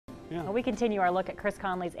Yeah. Well, we continue our look at Chris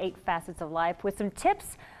Conley's 8 Facets of Life with some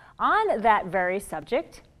tips on that very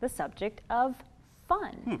subject, the subject of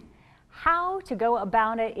fun. How to go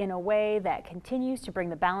about it in a way that continues to bring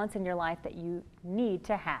the balance in your life that you need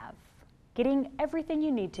to have. Getting everything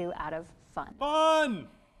you need to out of fun. Fun!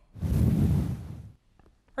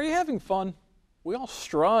 Are you having fun? We all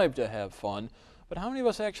strive to have fun, but how many of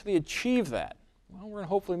us actually achieve that? Well, we're going to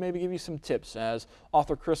hopefully maybe give you some tips as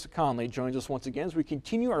author Chris Conley joins us once again as we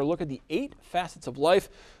continue our look at the 8 facets of life,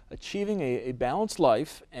 achieving a balanced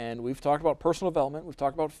life. And we've talked about personal development, we've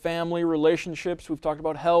talked about family, relationships, we've talked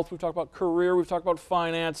about health, we've talked about career, we've talked about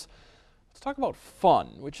finance. Let's talk about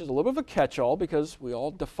fun, which is a little bit of a catch-all because we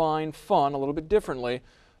all define fun a little bit differently.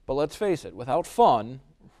 But let's face it, without fun,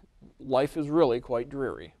 life is really quite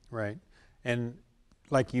dreary. Right. And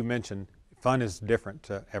like you mentioned, fun is different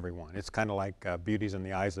to everyone. It's kind of like beauty's in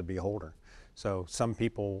the eyes of the beholder. So some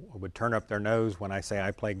people would turn up their nose when I say I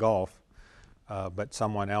play golf, but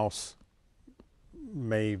someone else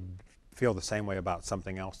may feel the same way about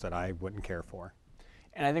something else that I wouldn't care for.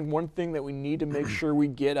 And I think one thing that we need to make sure we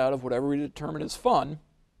get out of whatever we determine is fun,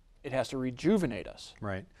 it has to rejuvenate us.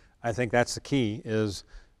 Right. I think that's the key is,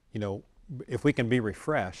 you know, if we can be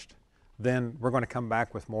refreshed, then we're going to come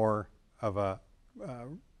back with more of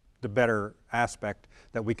the better aspect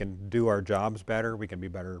that we can do our jobs better, we can be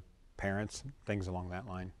better parents, things along that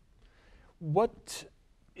line. What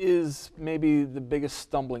is maybe the biggest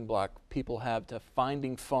stumbling block people have to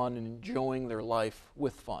finding fun and enjoying their life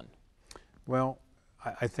with fun? Well,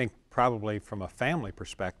 I think probably from a family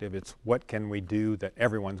perspective, it's what can we do that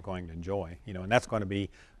everyone's going to enjoy, you know, and that's going to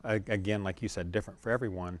be, again, like you said, different for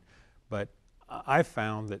everyone. But I've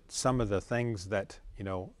found that some of the things that, you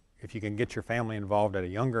know, if you can get your family involved at a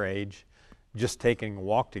younger age, just taking a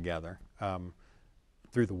walk together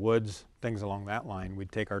through the woods, things along that line.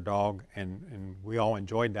 We'd take our dog and we all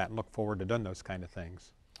enjoyed that and look forward to doing those kind of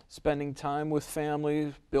things. Spending time with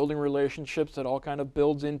families, building relationships, that all kind of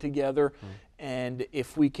builds in together. And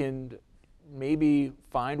if we can maybe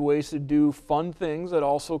find ways to do fun things that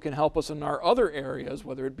also can help us in our other areas,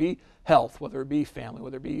 whether it be health, whether it be family,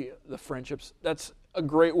 whether it be the friendships, that's a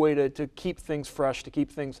great way to keep things fresh, to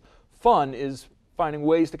keep things fun, is finding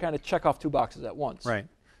ways to kind of check off 2 boxes at once. Right.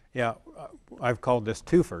 Yeah, I've called this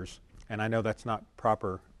twofers, and I know that's not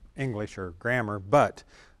proper English or grammar, but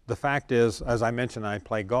the fact is, as I mentioned, I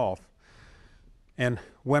play golf, and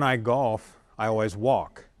when I golf, I always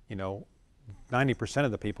walk. You know, 90%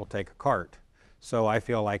 of the people take a cart, so I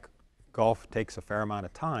feel like golf takes a fair amount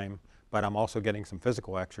of time, but I'm also getting some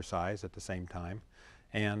physical exercise at the same time.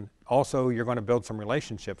 And also you're going to build some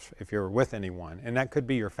relationships if you're with anyone, and that could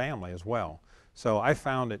be your family as well. So I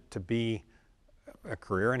found it to be a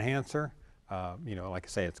career enhancer. You know, like I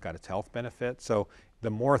say, it's got its health benefits. So the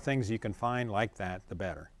more things you can find like that, the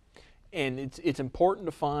better. And it's important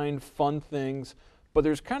to find fun things, but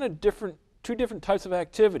there's kind of two different types of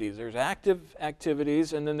activities. There's active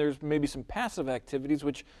activities, and then there's maybe some passive activities,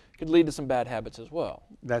 which could lead to some bad habits as well.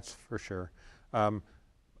 That's for sure.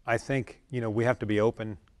 I think, you know, we have to be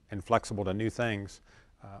open and flexible to new things.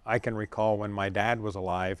 I can recall when my dad was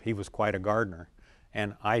alive, he was quite a gardener,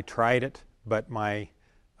 and I tried it, but my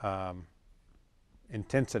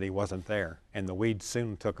intensity wasn't there, and the weeds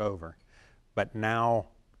soon took over. But now,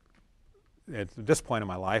 at this point in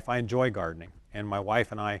my life, I enjoy gardening, and my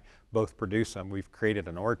wife and I both produce them. We've created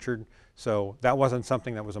an orchard, so that wasn't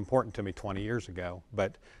something that was important to me 20 years ago,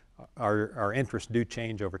 but our interests do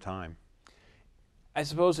change over time. I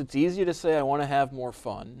suppose it's easy to say I want to have more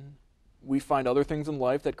fun. We find other things in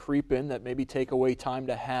life that creep in that maybe take away time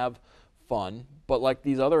to have fun. But like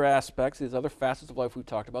these other aspects, these other facets of life we've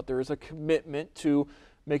talked about, there is a commitment to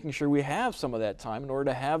making sure we have some of that time in order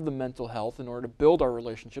to have the mental health, in order to build our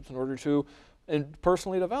relationships, in order to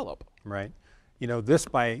personally develop. Right. You know, this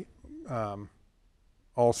by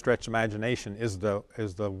all stretch imagination is the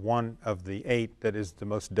one of the 8 that is the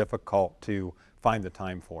most difficult to find the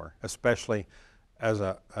time for, especially as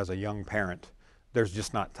a young parent. There's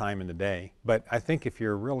just not time in the day. But I think if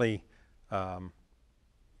you're really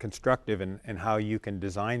constructive in how you can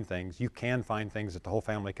design things, you can find things that the whole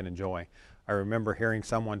family can enjoy. I remember hearing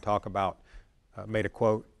someone talk about, made a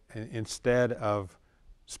quote, instead of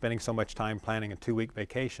spending so much time planning a 2-week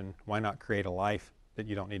vacation, why not create a life that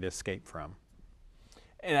you don't need to escape from?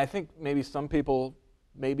 And I think maybe some people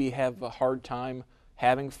maybe have a hard time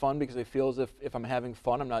having fun because they feel as if I'm having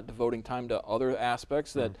fun, I'm not devoting time to other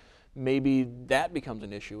aspects, that maybe that becomes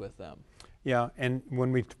an issue with them. Yeah, and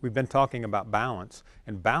when we've been talking about balance,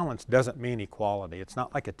 and balance doesn't mean equality. It's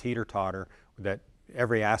not like a teeter-totter that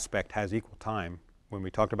every aspect has equal time. When we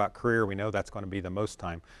talked about career, we know that's going to be the most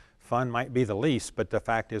time. fun might be the least, but the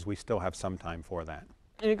fact is we still have some time for that.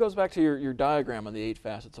 And it goes back to your diagram on the 8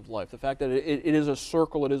 facets of life. The fact that it is a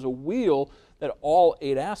circle, it is a wheel, that all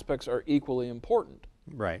 8 aspects are equally important.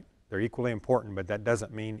 Right. They're equally important, but that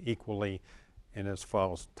doesn't mean equally in as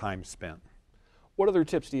far as time spent. What other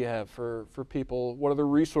tips do you have for people? What other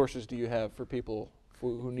resources do you have for people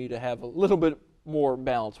who need to have a little bit more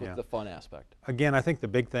balance with the fun aspect? Again, I think the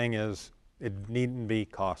big thing is it needn't be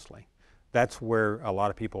costly. That's where a lot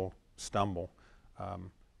of people stumble.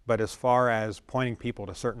 But as far as pointing people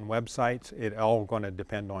to certain websites, it all going to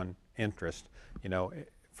depend on interest. You know,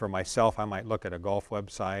 for myself, I might look at a golf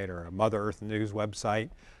website or a Mother Earth News website.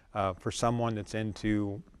 For someone that's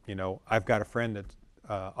into, you know, I've got a friend that's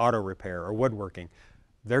auto repair or woodworking.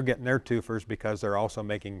 They're getting their twofers because they're also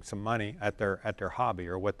making some money at their hobby,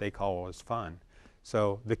 or what they call as fun.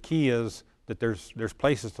 So the key is that there's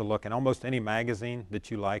places to look, and almost any magazine that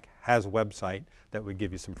you like has a website that would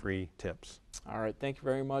give you some free tips. All right, thank you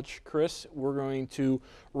very much, Chris. We're going to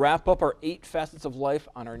wrap up our 8 facets of life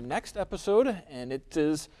on our next episode, and it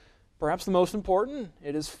is perhaps the most important.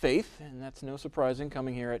 It is faith, and that's no surprising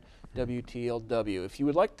coming here at WTLW. If you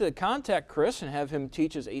would like to contact Chris and have him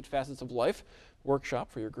teach his 8 facets of life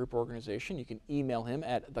workshop for your group organization, you can email him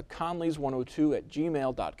at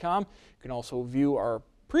theconleys102@gmail.com. You can also view our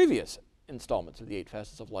previous installments of the 8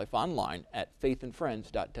 facets of life online at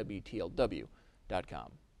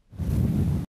faithandfriends.wtlw.com.